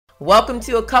Welcome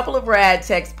to a couple of Rad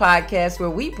Techs podcasts where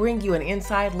we bring you an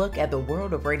inside look at the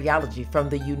world of radiology from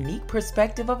the unique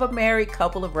perspective of a married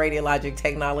couple of radiologic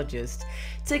technologists.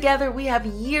 Together, we have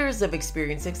years of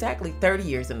experience, exactly 30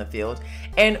 years in the field,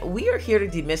 and we are here to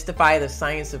demystify the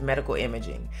science of medical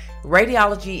imaging.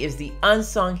 Radiology is the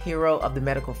unsung hero of the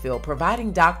medical field,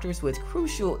 providing doctors with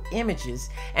crucial images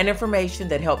and information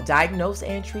that help diagnose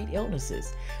and treat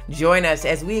illnesses. Join us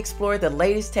as we explore the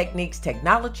latest techniques,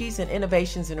 technologies, and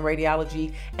innovations in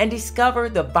radiology and discover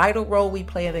the vital role we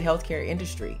play in the healthcare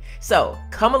industry. So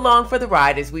come along for the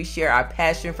ride as we share our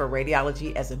passion for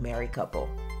radiology as a married couple.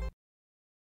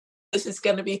 This is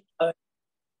going to be fun.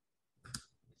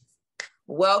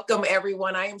 Welcome,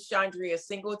 everyone. I am Chaundria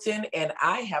Singleton, and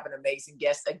I have an amazing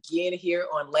guest again here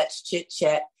on Let's Chit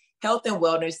Chat Health and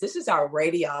Wellness. This is our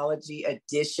radiology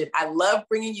edition. I love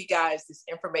bringing you guys this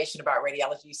information about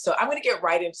radiology, so I'm going to get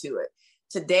right into it.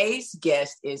 Today's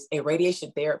guest is a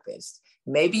radiation therapist.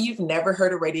 Maybe you've never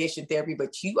heard of radiation therapy,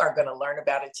 but you are going to learn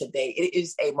about it today. It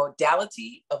is a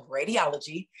modality of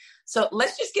radiology. So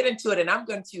let's just get into it. And I'm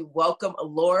going to welcome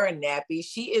Laura Nappi.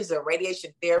 She is a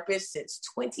radiation therapist since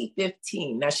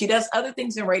 2015. Now, she does other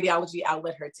things in radiology. I'll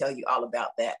let her tell you all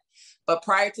about that. But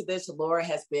prior to this, Laura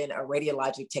has been a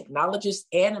radiologic technologist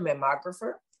and a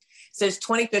mammographer. Since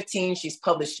 2015, she's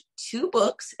published 2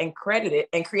 books and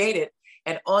created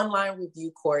an online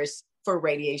review course for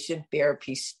radiation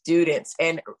therapy students.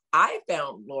 And I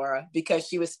found Laura because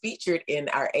she was featured in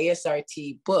our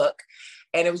ASRT book,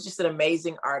 and it was just an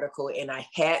amazing article, and I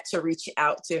had to reach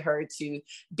out to her to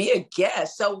be a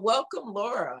guest. So welcome,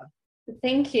 Laura.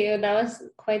 Thank you. That was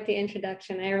quite the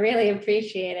introduction. I really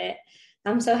appreciate it.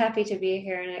 I'm so happy to be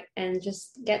here and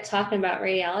just get talking about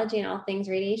radiology and all things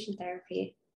radiation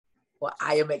therapy. Well,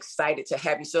 I am excited to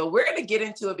have you. So we're going to get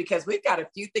into it because we've got a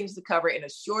few things to cover in a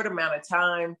short amount of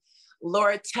time.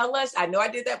 Laura, tell us, I know I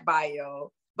did that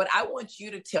bio, but I want you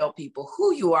to tell people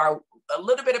who you are, a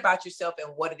little bit about yourself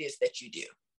and what it is that you do.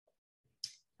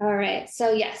 All right.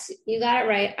 So yes, you got it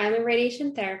right. I'm a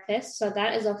radiation therapist. So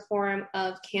that is a form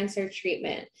of cancer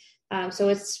treatment.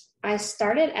 I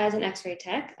started as an X-ray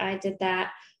tech. I did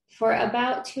that for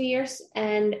about 2 years.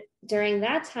 And during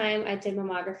that time, I did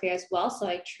mammography as well. So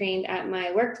I trained at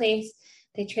my workplace.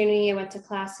 They trained me, I went to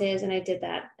classes, and I did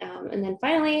that. And then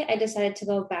finally, I decided to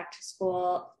go back to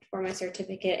school for my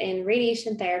certificate in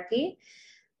radiation therapy.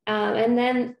 And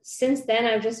then since then,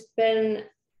 I've just been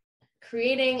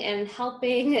creating and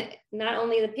helping not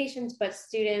only the patients, but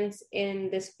students in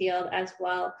this field as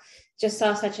well. Just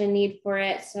saw such a need for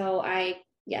it. So I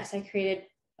created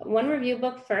one review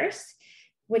book first,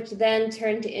 which then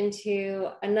turned into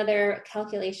another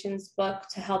calculations book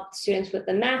to help students with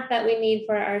the math that we need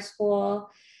for our school.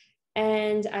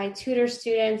 And I tutor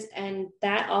students, and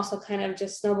that also kind of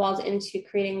just snowballed into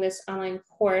creating this online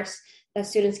course that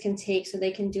students can take so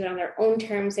they can do it on their own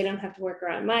terms. They don't have to work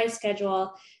around my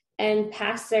schedule and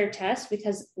pass their tests,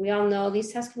 because we all know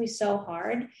these tests can be so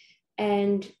hard.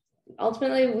 And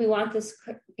ultimately, we want this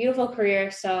beautiful career.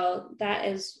 So that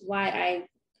is why I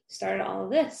started all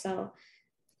of this. So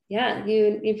yeah,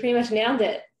 you pretty much nailed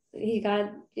it. You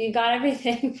got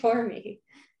everything for me.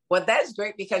 Well, that's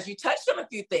great because you touched on a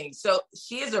few things. So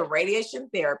she is a radiation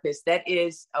therapist. That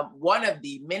is one of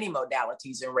the many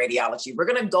modalities in radiology. We're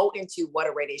going to go into what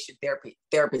a radiation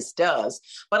therapist does.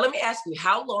 But let me ask you,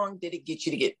 how long did it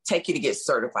take you to get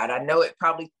certified? I know it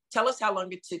probably, tell us how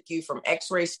long it took you from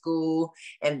X-ray school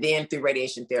and then through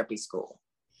radiation therapy school.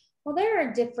 Well, there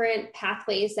are different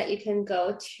pathways that you can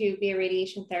go to be a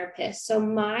radiation therapist. So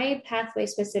my pathway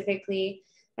specifically,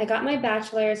 I got my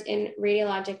bachelor's in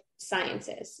radiologic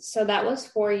sciences. So that was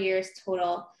 4 years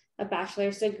total, a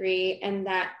bachelor's degree, and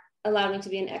that allowed me to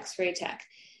be an X-ray tech.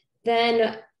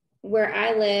 Then where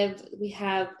I live, we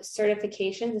have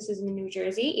certifications. This is in New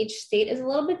Jersey. Each state is a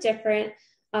little bit different.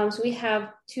 So we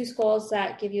have 2 schools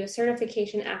that give you a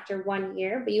certification after 1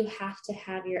 year, but you have to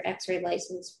have your X-ray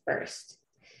license first.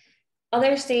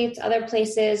 Other states, other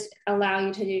places allow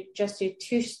you to do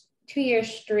 2 years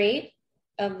straight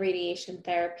of radiation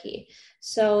therapy.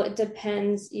 So it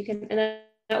depends. And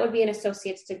that would be an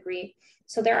associate's degree.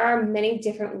 So there are many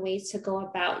different ways to go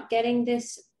about getting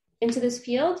this into this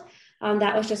field.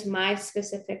 That was just my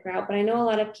specific route, but I know a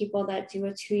lot of people that do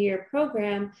a 2-year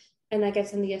program and that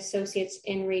gets them the associates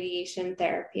in radiation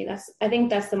therapy. I think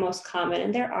that's the most common.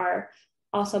 And there are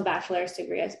also bachelor's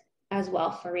degrees as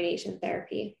well for radiation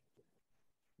therapy.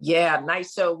 Yeah,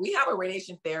 nice. So we have a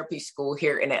radiation therapy school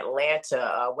here in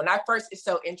Atlanta. It's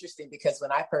so interesting because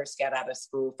when I first got out of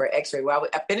school for X-ray,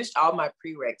 I finished all my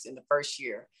prereqs in the first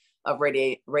year. of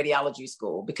radiology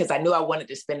school, because I knew I wanted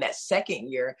to spend that second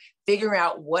year figuring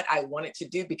out what I wanted to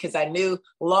do, because I knew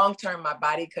long-term my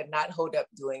body could not hold up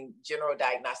doing general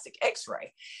diagnostic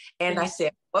x-ray. And I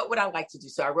said, what would I like to do?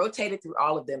 So I rotated through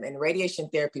all of them, and radiation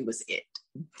therapy was it.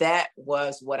 That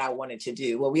was what I wanted to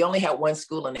do. Well, we only had one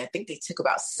school, and I think they took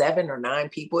about 7 or 9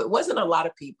 people. It wasn't a lot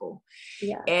of people.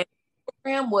 Yeah. And the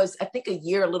program was, I think, a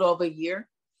little over a year.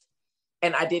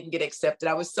 And I didn't get accepted.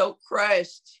 I was so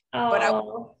crushed.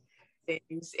 Oh.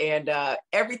 But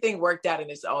everything worked out in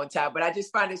its own time. But I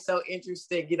just find it so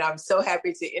interesting. You know, I'm so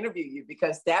happy to interview you,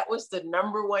 because that was the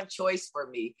number one choice for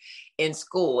me in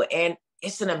school. And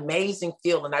it's an amazing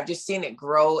field. And I've just seen it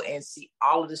grow and see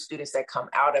all of the students that come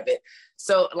out of it.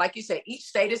 So like you said, each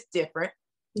state is different.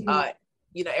 Mm-hmm.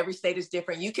 You know, every state is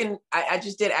different. I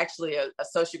just did actually a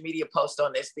social media post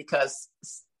on this, because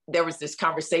there was this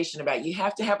conversation about you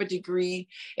have to have a degree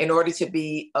in order to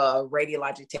be a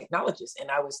radiologic technologist. And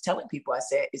I was telling people, I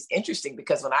said, it's interesting,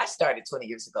 because when I started 20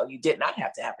 years ago, you did not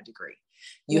have to have a degree.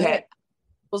 You had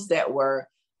hospitals that were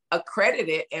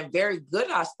accredited and very good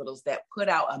hospitals that put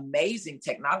out amazing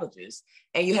technologists.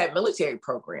 And you had military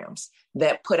programs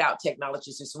that put out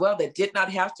technologists as well that did not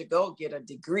have to go get a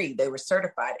degree. They were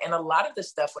certified. And a lot of the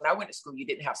stuff, when I went to school, you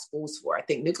didn't have schools for. I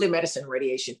think nuclear medicine,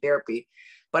 radiation therapy,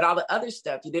 but all the other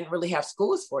stuff you didn't really have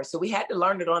schools for. So we had to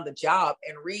learn it on the job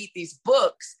and read these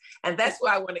books. And that's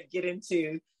why I want to get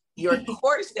into your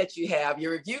course that you have,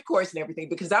 your review course and everything,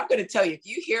 because I'm going to tell you, if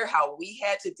you hear how we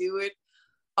had to do it,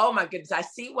 oh my goodness, I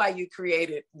see why you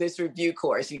created this review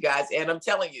course, you guys. And I'm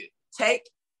telling you, take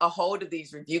a hold of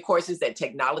these review courses that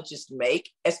technologists make,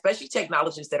 especially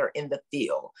technologists that are in the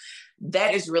field.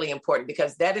 That is really important,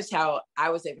 because that is how I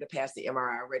was able to pass the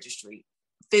MRI registry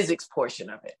physics portion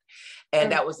of it.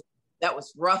 And that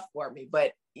was rough for me.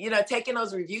 But, you know, taking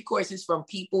those review courses from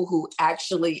people who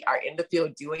actually are in the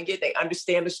field doing it, they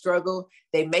understand the struggle,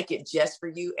 they make it just for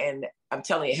you. And I'm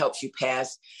telling you, it helps you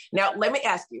pass. Now, let me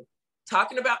ask you,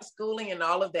 talking about schooling and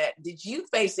all of that, did you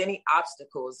face any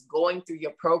obstacles going through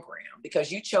your program?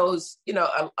 Because you chose, you know,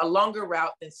 a longer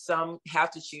route than some have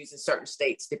to choose in certain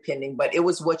states, depending, but it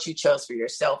was what you chose for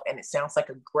yourself. And it sounds like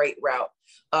a great route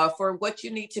for what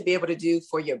you need to be able to do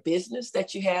for your business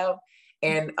that you have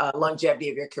and longevity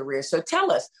of your career. So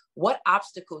tell us, what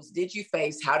obstacles did you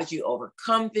face? How did you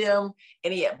overcome them?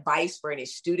 Any advice for any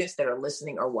students that are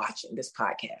listening or watching this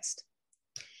podcast?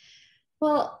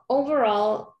 Well,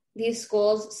 overall, these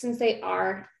schools, since they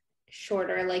are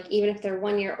shorter, like even if they're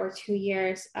 1 year or 2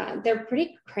 years, they're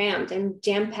pretty crammed and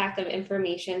jam-packed of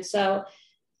information. So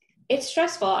it's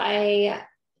stressful. I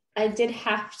did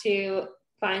have to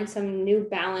find some new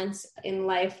balance in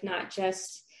life, not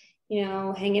just, you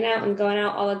know, hanging out and going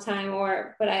out all the time,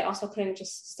 but I also couldn't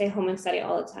just stay home and study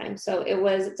all the time. So it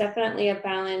was definitely a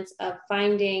balance of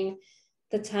finding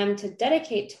the time to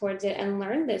dedicate towards it and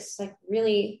learn this like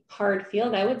really hard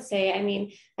field, I would say. I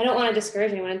mean, I don't want to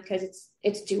discourage anyone, because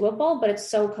it's doable, but it's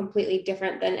so completely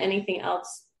different than anything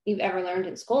else you've ever learned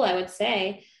in school, I would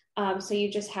say. So you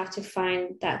just have to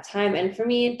find that time. And for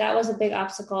me, that was a big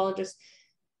obstacle, just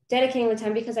dedicating the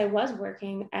time, because I was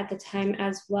working at the time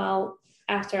as well,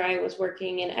 after I was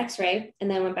working in x-ray, and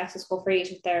then went back to school for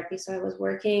radiation therapy. So I was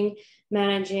working,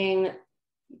 managing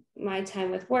my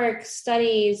time with work,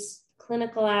 studies,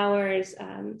 clinical hours,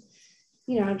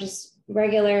 you know, just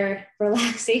regular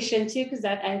relaxation too, because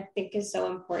that I think is so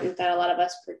important that a lot of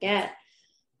us forget.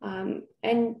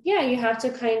 And yeah, you have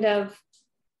to kind of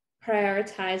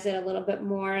prioritize it a little bit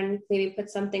more, and maybe put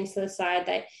some things to the side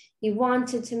that you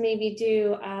wanted to maybe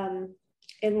do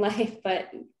in life, but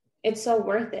it's so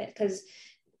worth it, because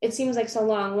it seems like so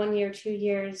long, 1 year, 2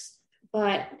 years,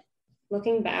 but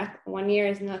looking back, 1 year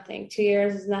is nothing, 2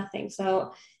 years is nothing.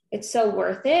 So it's so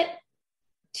worth it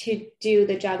to do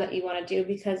the job that you want to do,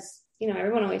 because, you know,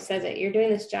 everyone always says it, you're doing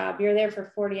this job, you're there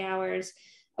for 40 hours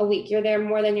a week, you're there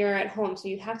more than you're at home. So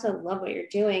you have to love what you're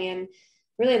doing. And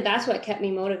really, that's what kept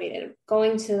me motivated,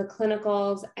 going to the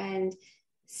clinicals and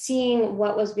seeing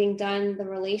what was being done, the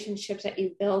relationships that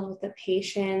you build with the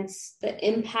patients, the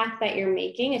impact that you're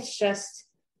making. It's just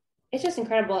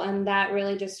incredible. And that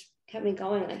really just kept me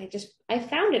going. Like I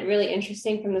found it really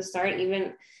interesting from the start.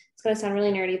 Even, it's going to sound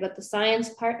really nerdy, but the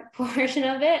science portion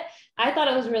of it, I thought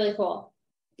it was really cool.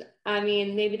 I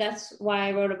mean, maybe that's why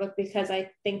I wrote a book, because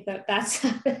I think that's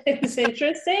it's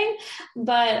interesting.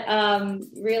 But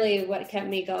really what kept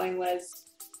me going was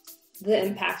the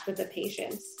impact with the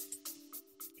patients.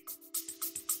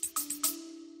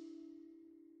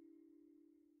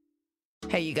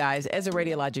 Hey, you guys, as a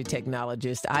radiology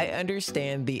technologist, I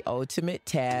understand the ultimate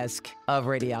task of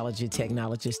radiology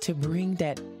technologists to bring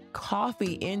that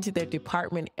coffee into their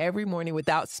department every morning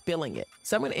without spilling it.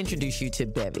 So I'm going to introduce you to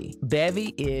Bevy.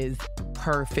 Bevy is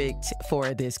perfect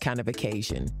for this kind of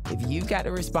occasion. If you've got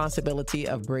the responsibility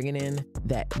of bringing in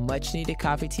that much needed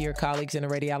coffee to your colleagues in the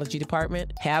radiology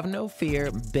department, have no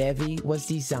fear. Bevy was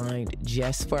designed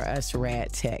just for us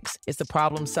rad techs. It's the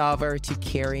problem solver to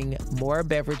carrying more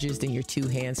beverages than your two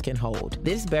hands can hold.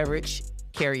 This beverage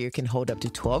carrier can hold up to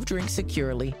 12 drinks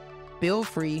securely,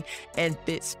 spill-free, and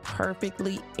fits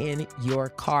perfectly in your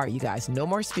car. You guys, no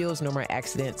more spills, no more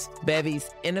accidents.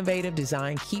 Bevy's innovative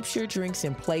design keeps your drinks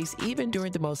in place even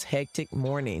during the most hectic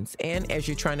mornings and as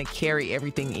you're trying to carry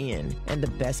everything in. And the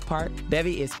best part,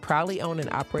 Bevy is proudly owned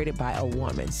and operated by a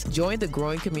woman. Join the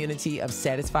growing community of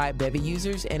satisfied Bevy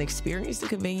users and experience the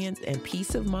convenience and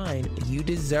peace of mind you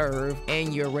deserve,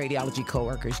 and your radiology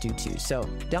coworkers do too. So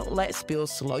don't let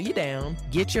spills slow you down.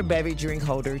 Get your Bevy drink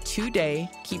holder today.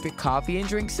 Keep your coffee and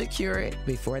drink secure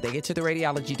before they get to the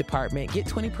radiology department. Get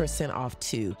 20% off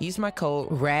too. Use my code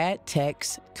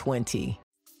RADTEX20.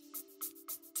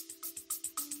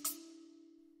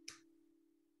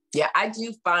 Yeah, I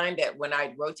do find that when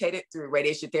I rotated through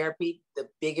radiation therapy, the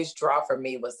biggest draw for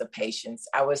me was the patients.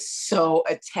 I was so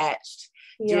attached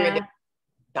during the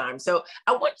time. So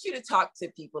I want you to talk to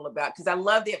people about, because I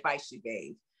love the advice you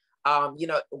gave.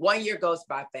 1 year goes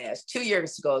by fast, 2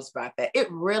 years goes by fast. It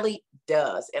really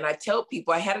does. And I tell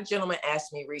people, I had a gentleman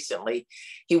ask me recently,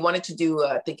 he wanted to do,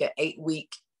 I think, an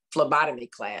 8-week phlebotomy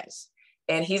class.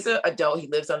 And he's an adult, he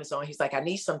lives on his own. He's like, I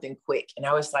need something quick. And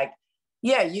I was like,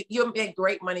 yeah, you'll make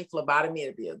great money phlebotomy.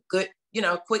 It'll be a good,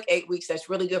 quick 8 weeks.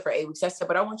 That's really good for 8 weeks. I said,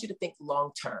 but I want you to think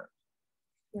long-term.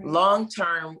 Right.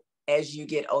 Long-term, as you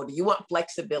get older, you want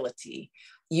flexibility.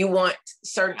 You want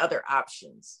certain other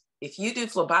options. If you do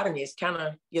phlebotomy, it's kind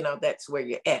of, that's where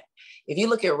you're at. If you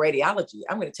look at radiology,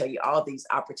 I'm going to tell you all these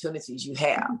opportunities you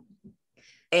have.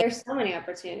 There's so many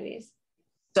opportunities.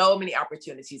 So many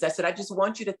opportunities. I said, I just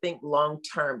want you to think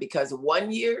long-term, because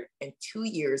 1 year and 2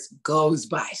 years goes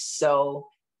by so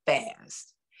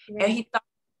fast. Right. And he thought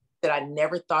that I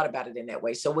never thought about it in that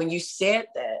way. So when you said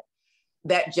that,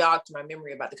 that jogged my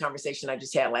memory about the conversation I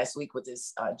just had last week with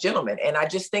this gentleman. And I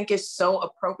just think it's so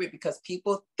appropriate, because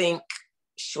people think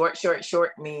short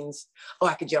means, oh,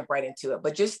 I could jump right into it.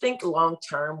 But just think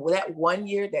long-term. With that 1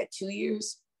 year, that 2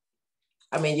 years,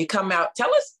 I mean, you come out,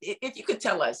 tell us, if you could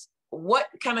tell us, what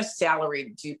kind of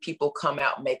salary do people come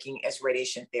out making as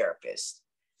radiation therapists?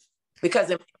 Because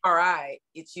in MRI,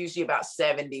 it's usually about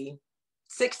 60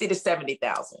 to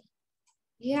 70,000.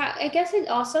 Yeah, I guess it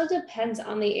also depends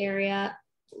on the area.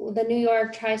 The New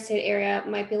York tri-state area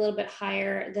might be a little bit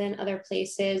higher than other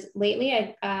places. Lately,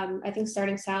 I think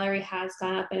starting salary has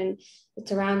gone up, and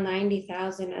it's around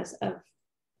 90,000 as of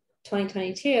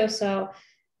 2022. So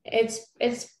it's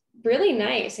really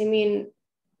nice. I mean,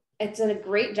 it's a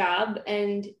great job,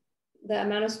 and the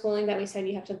amount of schooling that we said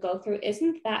you have to go through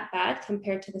isn't that bad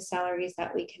compared to the salaries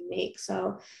that we can make.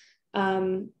 So,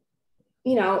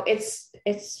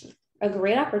 it's a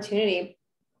great opportunity.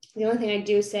 The only thing I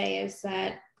do say is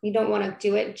that you don't want to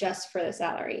do it just for the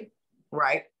salary.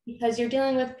 Right. Because you're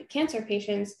dealing with cancer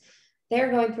patients. They're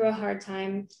going through a hard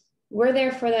time. We're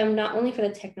there for them, not only for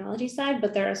the technology side,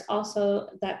 but there's also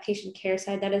that patient care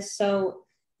side that is so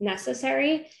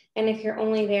necessary. And if you're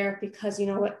only there because you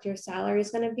know what your salary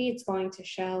is going to be, it's going to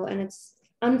show, and it's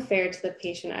unfair to the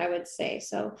patient, I would say.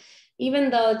 So even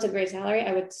though it's a great salary,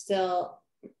 I would still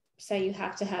say you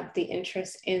have to have the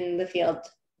interest in the field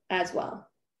as well.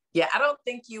 Yeah, I don't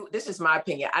think this is my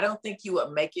opinion, I don't think you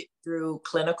would make it through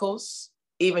clinicals,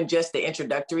 even just the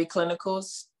introductory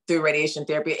clinicals, through radiation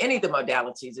therapy, any of the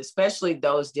modalities, especially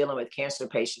those dealing with cancer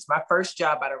patients. My first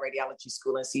job out of radiology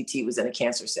school in CT was in a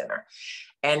cancer center.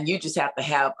 And you just have to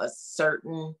have a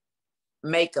certain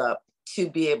makeup to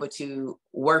be able to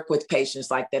work with patients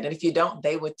like that. And if you don't,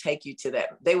 they would take you to that.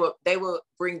 They will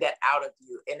bring that out of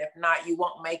you. And if not, you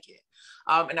won't make it.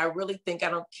 And I really think, I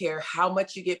don't care how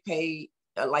much you get paid,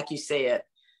 like you said,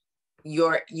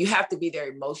 you have to be there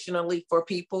emotionally for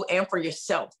people and for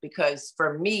yourself, because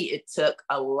for me, it took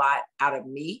a lot out of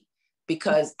me,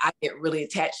 because I get really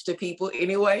attached to people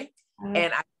anyway.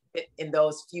 And I, in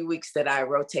those few weeks that I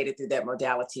rotated through that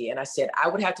modality, and I said, I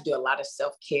would have to do a lot of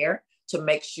self-care to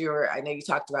make sure, I know you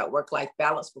talked about work-life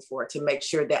balance before, to make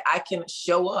sure that I can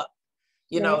show up,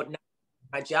 not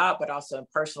my job, but also in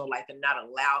personal life, and not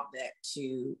allow that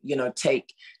to,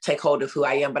 take hold of who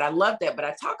I am. But I love that. But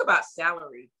I talk about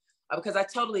salary because I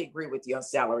totally agree with you on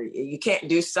salary. You can't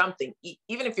do something,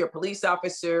 even if you're a police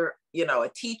officer, a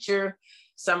teacher,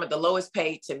 some of the lowest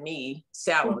paid to me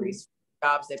salaries,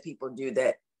 jobs that people do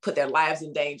that put their lives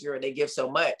in danger, or they give so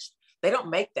much, they don't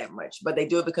make that much, but they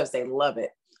do it because they love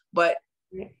it. But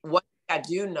what I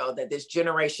do know that this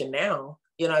generation now,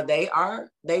 you know,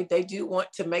 they do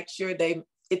want to make sure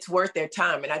it's worth their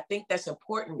time. And I think that's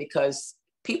important because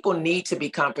people need to be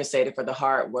compensated for the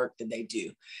hard work that they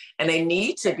do. And they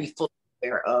need to be fully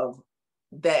aware of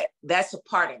that. That's a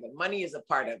part of it. Money is a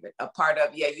part of it. A part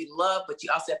of, yeah, you love, but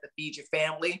you also have to feed your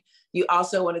family. You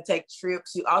also want to take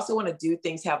trips. You also want to do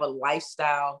things, have a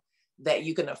lifestyle that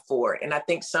you can afford. And I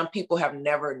think some people have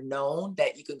never known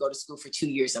that you can go to school for 2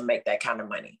 years and make that kind of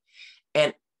money.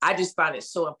 And I just find it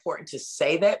so important to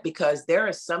say that, because there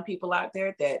are some people out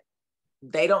there that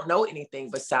they don't know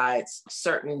anything besides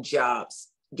certain jobs,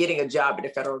 getting a job at the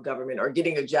federal government or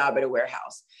getting a job at a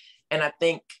warehouse. And I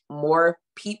think more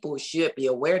people should be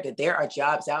aware that there are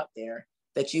jobs out there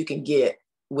that you can get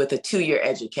with a 2-year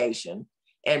education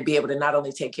and be able to not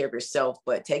only take care of yourself,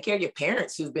 but take care of your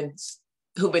parents who've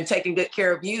been taking good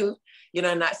care of you, you know,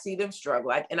 and not see them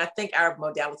struggle. And I think our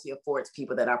modality affords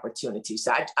people that opportunity.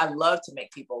 So I love to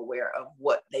make people aware of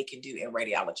what they can do in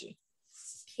radiology.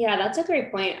 Yeah, that's a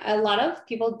great point. A lot of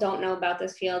people don't know about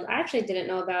this field. I actually didn't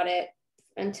know about it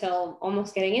until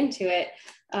almost getting into it.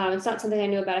 It's not something I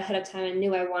knew about ahead of time and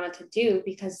knew I wanted to do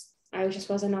because I just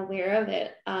wasn't aware of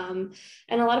it. And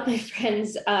a lot of my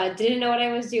friends didn't know what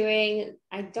I was doing.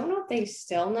 I don't know if they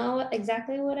still know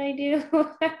exactly what I do,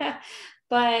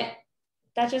 but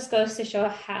that just goes to show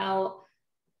how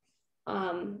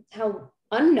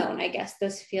unknown, I guess,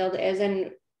 this field is.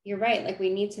 And you're right, like we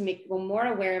need to make people more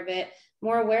aware of it,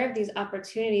 more aware of these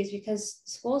opportunities, because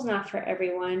school's not for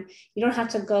everyone. You don't have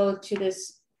to go to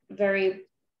this very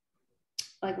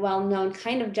like well-known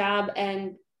kind of job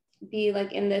and be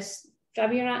like in this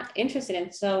job you're not interested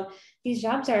in. So these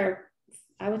jobs are,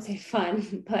 I would say,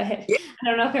 fun, but I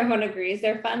don't know if everyone agrees.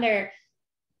 They're fun, they're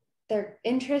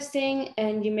interesting,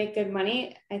 and you make good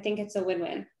money. I think it's a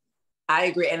win-win. I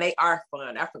agree. And they are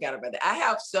fun. I forgot about that. I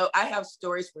have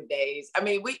stories for days. I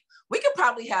mean, we could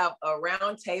probably have a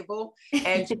round table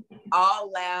and all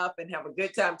laugh and have a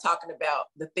good time talking about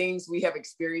the things we have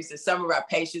experienced in some of our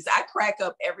patients. I crack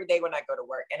up every day when I go to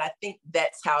work. And I think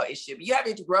that's how it should be. You have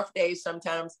these rough days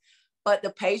sometimes, but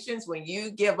the patients, when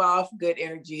you give off good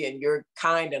energy and you're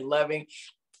kind and loving,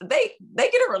 they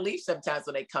get a relief sometimes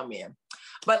when they come in.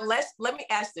 But let me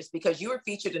ask this, because you were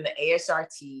featured in the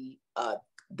ASRT,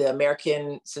 the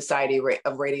American Society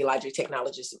of Radiologic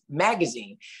Technologists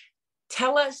magazine.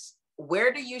 Tell us,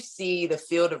 where do you see the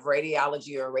field of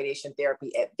radiology or radiation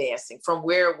therapy advancing from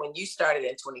when you started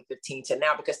in 2015 to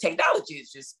now? Because technology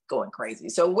is just going crazy.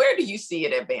 So where do you see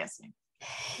it advancing?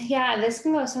 Yeah, this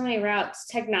can go so many routes.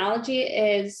 Technology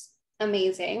is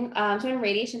amazing. So in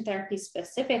radiation therapy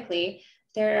specifically,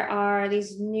 there are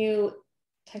these new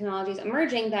technologies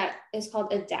emerging that is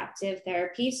called adaptive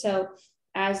therapy. So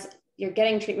as you're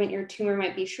getting treatment, your tumor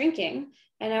might be shrinking.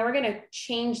 And now we're going to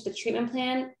change the treatment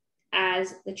plan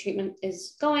as the treatment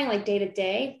is going, like day to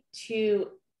day, to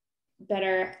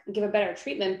give a better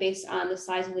treatment based on the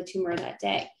size of the tumor that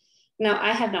day. Now,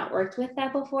 I have not worked with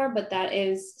that before, but that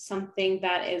is something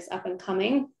that is up and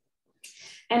coming.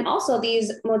 And also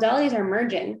these modalities are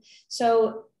merging.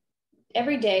 So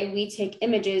every day we take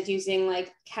images using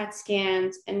like CAT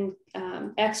scans and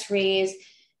X-rays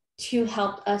to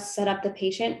help us set up the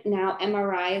patient. Now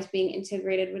MRI is being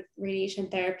integrated with radiation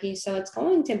therapy. So it's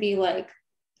going to be like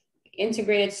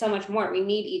integrated so much more. We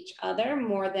need each other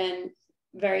more than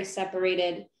very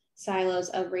separated silos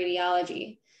of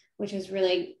radiology, which is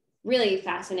really, really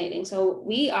fascinating. So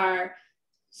we are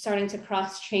starting to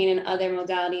cross-train in other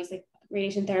modalities. Like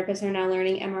radiation therapists are now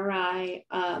learning MRI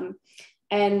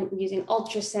and using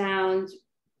ultrasound,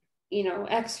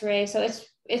 X-ray. So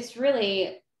it's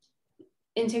really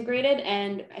integrated,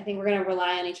 and I think we're going to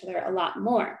rely on each other a lot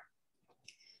more.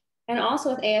 And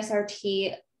also with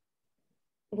ASRT,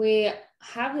 we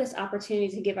have this opportunity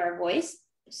to give our voice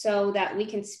so that we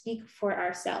can speak for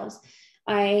ourselves.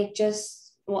 In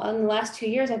the last 2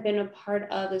 years, I've been a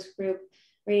part of this group,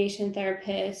 Radiation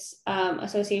Therapists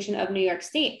Association of New York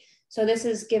State. So this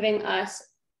is giving us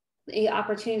the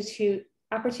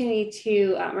opportunity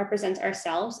to represent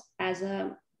ourselves as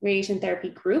a radiation therapy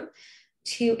group,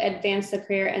 to advance the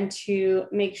career and to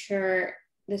make sure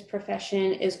this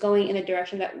profession is going in the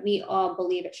direction that we all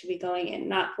believe it should be going in,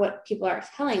 not what people are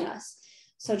telling us.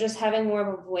 So just having more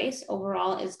of a voice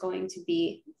overall is going to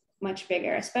be much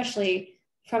bigger, especially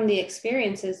from the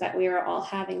experiences that we are all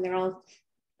having. They're all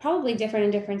probably different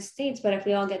in different states, but if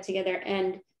we all get together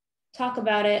and talk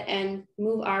about it and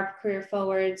move our career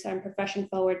forwards, our profession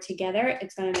forward together,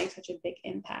 it's going to make such a big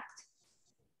impact.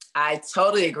 I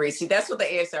totally agree. See, that's what the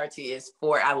ASRT is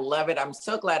for. I love it. I'm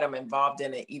so glad I'm involved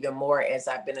in it even more as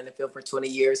I've been in the field for 20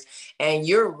 years. And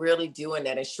you're really doing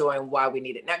that and showing why we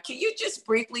need it. Now, can you just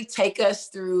briefly take us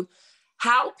through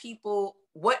how people,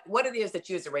 what it is that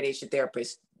you as a radiation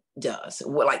therapist does?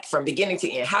 Like from beginning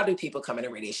to end, how do people come into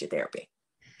radiation therapy?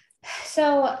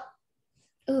 So,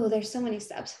 there's so many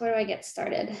steps. Where do I get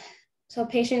started? So a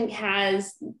patient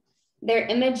has their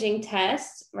imaging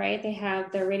test, right? They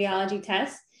have their radiology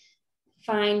test,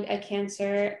 find a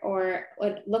cancer or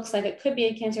what looks like it could be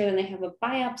a cancer, then they have a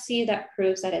biopsy that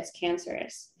proves that it's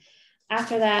cancerous.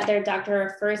 After that, their doctor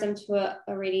refers them to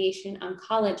a radiation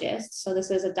oncologist. So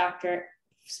this is a doctor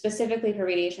specifically for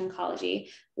radiation oncology,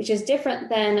 which is different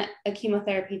than a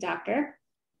chemotherapy doctor.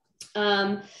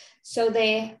 So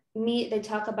they meet, they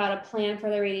talk about a plan for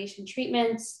the radiation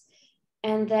treatments.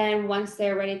 And then once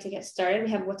they're ready to get started, we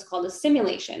have what's called a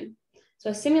simulation. So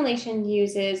a simulation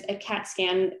uses a CAT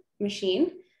scan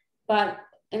machine, but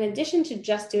in addition to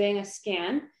just doing a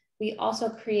scan, we also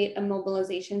create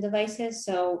immobilization devices.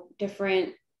 So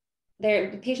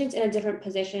the patient's in a different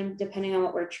position depending on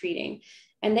what we're treating.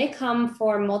 And they come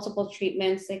for multiple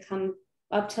treatments. They come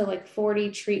up to like 40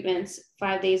 treatments,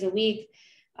 5 days a week.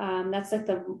 That's like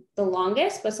the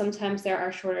longest, but sometimes there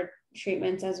are shorter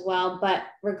treatments as well. But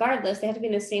regardless, they have to be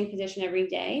in the same position every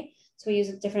day. So we use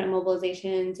different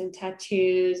immobilizations and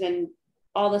tattoos and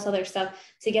all this other stuff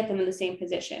to get them in the same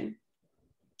position.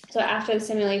 So after the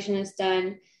simulation is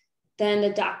done, then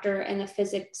the doctor and the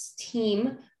physics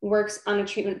team works on a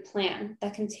treatment plan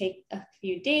that can take a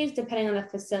few days, depending on the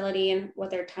facility and what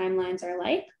their timelines are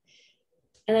like.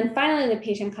 And then finally, the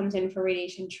patient comes in for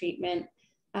radiation treatment.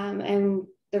 And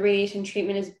the radiation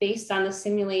treatment is based on the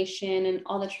simulation and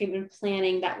all the treatment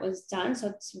planning that was done.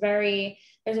 So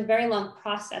there's a very long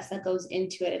process that goes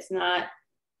into it. It's not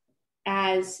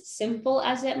as simple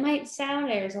as it might sound.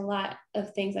 There's a lot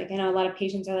of things, like I know a lot of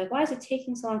patients are like, why is it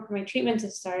taking so long for my treatment to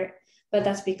start? But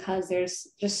that's because there's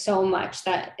just so much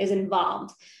that is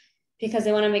involved, because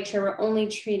they want to make sure we're only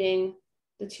treating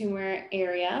the tumor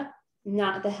area,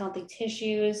 not the healthy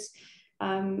tissues.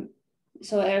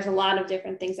 So there's a lot of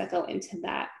different things that go into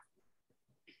that.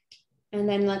 And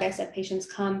then, like I said, patients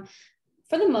come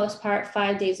for the most part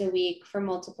 5 days a week for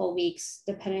multiple weeks,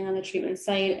 depending on the treatment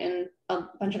site and a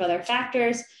bunch of other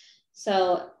factors.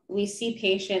 So we see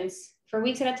patients for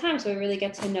weeks at a time. So we really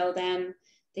get to know them.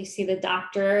 They see the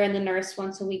doctor and the nurse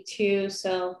once a week too.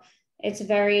 So it's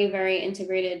very, very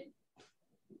integrated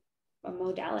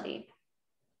modality.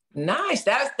 Nice.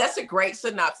 That's a great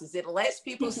synopsis. It lets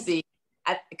people see,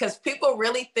 because people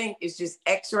really think it's just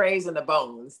x-rays and the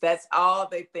bones. That's all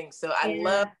they think. So I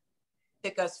love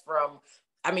pick us from,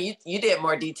 I mean, you did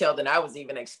more detail than I was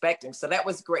even expecting. So that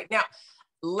was great. Now,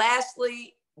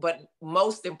 lastly, but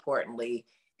most importantly,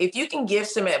 if you can give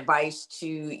some advice to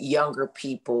younger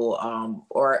people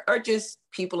or just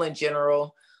people in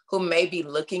general who may be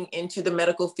looking into the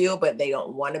medical field, but they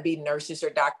don't want to be nurses or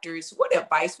doctors, what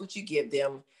advice would you give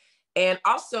them? And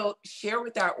also share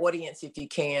with our audience, if you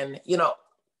can,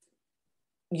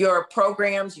 your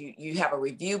programs. You have a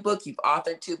review book, you've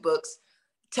authored 2 books.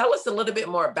 Tell us a little bit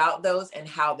more about those and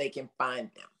how they can find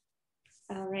them.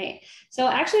 All right. So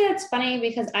actually that's funny,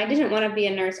 because I didn't want to be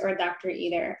a nurse or a doctor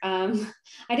either. I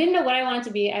didn't know what I wanted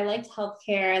to be. I liked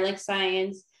healthcare. I liked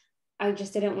science. I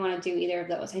just didn't want to do either of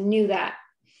those. I knew that.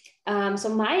 So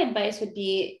my advice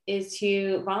is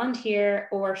to volunteer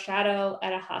or shadow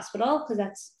at a hospital, because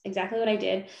that's exactly what I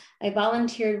did. I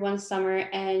volunteered one summer,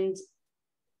 and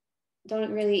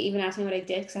don't really even ask me what I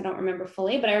did because I don't remember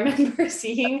fully, but I remember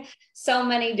seeing so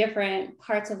many different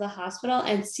parts of the hospital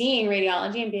and seeing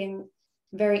radiology and being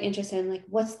very interested in, like,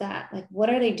 what's that? Like, what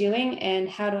are they doing and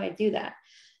how do I do that?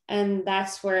 And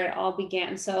that's where it all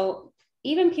began. So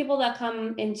even people that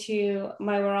come into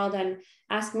my world and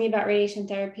ask me about radiation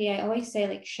therapy, I always say,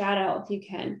 like, shadow if you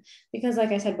can, because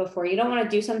like I said before, you don't want to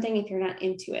do something if you're not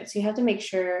into it. So you have to make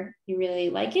sure you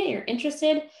really like it, you're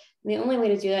interested. And the only way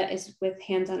to do that is with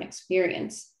hands-on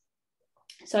experience.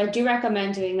 So I do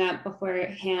recommend doing that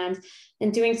beforehand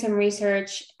and doing some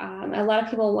research. A lot of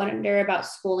people wonder about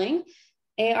schooling.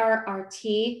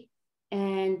 ARRT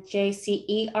and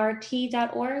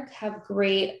JCERT.org have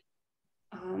great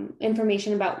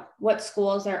information about what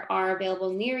schools there are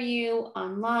available near you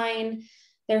online.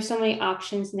 There's so many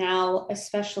options now,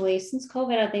 especially since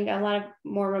COVID. I think a lot of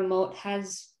more remote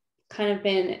has kind of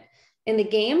been in the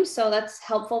game. So that's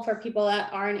helpful for people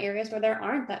that are in areas where there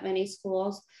aren't that many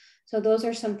schools. So those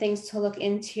are some things to look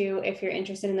into if you're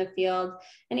interested in the field.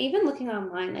 And even looking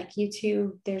online, like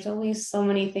YouTube, there's always so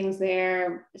many things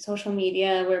there, social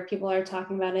media where people are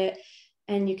talking about it,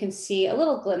 and you can see a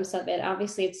little glimpse of it.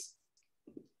 Obviously, it's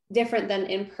different than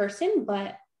in person,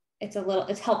 but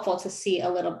it's helpful to see a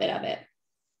little bit of it.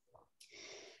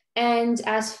 And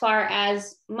as far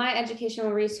as my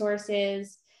educational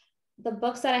resources, the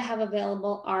books that I have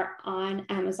available are on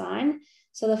Amazon.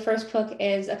 So the first book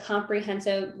is A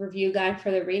Comprehensive Review Guide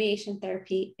for the Radiation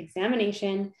Therapy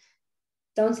Examination.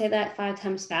 Don't say that 5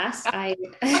 times fast. I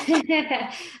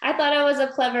thought it was a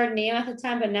clever name at the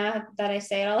time, but now that I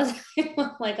say it all the time,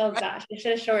 I'm like, oh gosh, I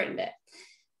should have shortened it.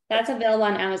 That's available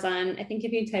on Amazon. I think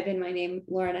if you type in my name,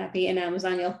 Laura Nappi, in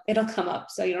Amazon, it'll come up,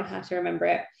 so you don't have to remember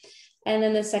it. And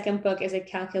then the second book is a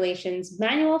calculations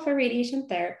manual for radiation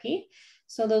therapy.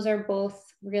 So those are both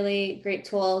really great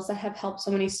tools that have helped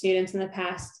so many students in the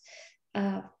past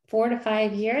 4 to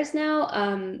 5 years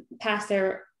now pass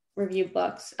their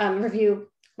review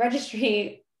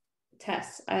registry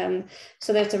tests.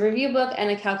 So there's a review book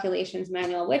and a calculations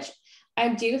manual, which I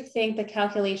do think the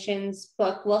calculations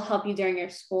book will help you during your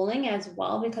schooling as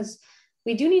well, because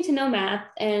we do need to know math,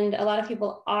 and a lot of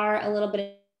people are a little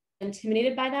bit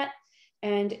intimidated by that.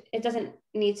 And it doesn't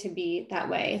need to be that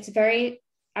way. It's very,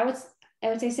 I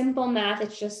would say simple math.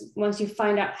 It's just once you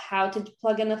find out how to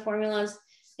plug in the formulas,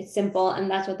 it's simple.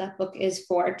 And that's what that book is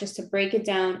for, just to break it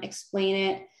down, explain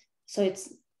it. So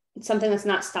it's something that's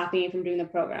not stopping you from doing the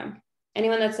program.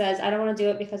 Anyone that says, I don't want to do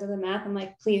it because of the math, I'm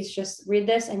like, please just read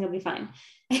this and you'll be fine.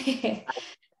 Good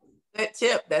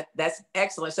tip. That's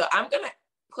excellent. So I'm going to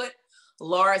put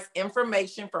Laura's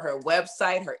information for her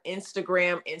website, her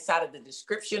Instagram inside of the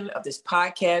description of this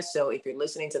podcast. So if you're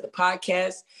listening to the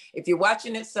podcast, if you're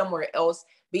watching it somewhere else,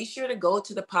 be sure to go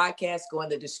to the podcast, go in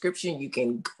the description. You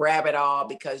can grab it all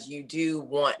because you do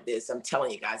want this. I'm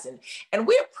telling you guys. And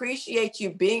we appreciate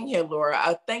you being here, Laura.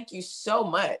 I thank you so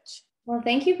much. Well,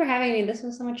 thank you for having me. This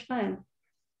was so much fun.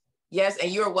 Yes,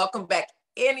 and you're welcome back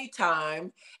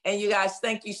anytime. And you guys,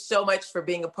 thank you so much for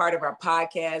being a part of our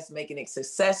podcast, making it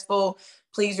successful.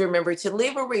 Please remember to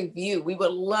leave a review. We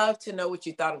would love to know what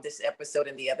you thought of this episode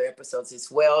and the other episodes as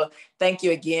well. Thank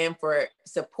you again for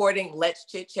supporting Let's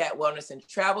Chit Chat Wellness and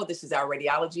Travel. This is our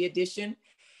radiology edition.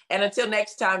 And until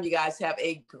next time, you guys have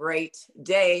a great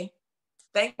day.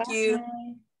 Thank you.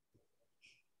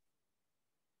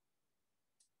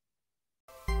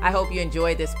 I hope you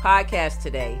enjoyed this podcast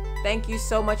today. Thank you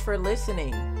so much for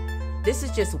listening. This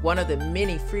is just one of the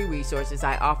many free resources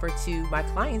I offer to my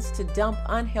clients to dump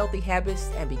unhealthy habits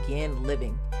and begin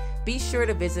living. Be sure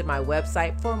to visit my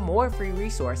website for more free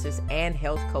resources and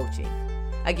health coaching.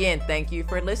 Again, thank you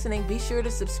for listening. Be sure to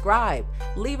subscribe,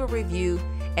 leave a review,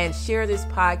 and share this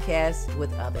podcast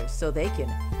with others so they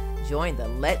can join the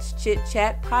Let's Chit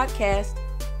Chat podcast.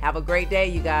 Have a great day,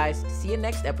 you guys. See you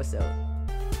next episode.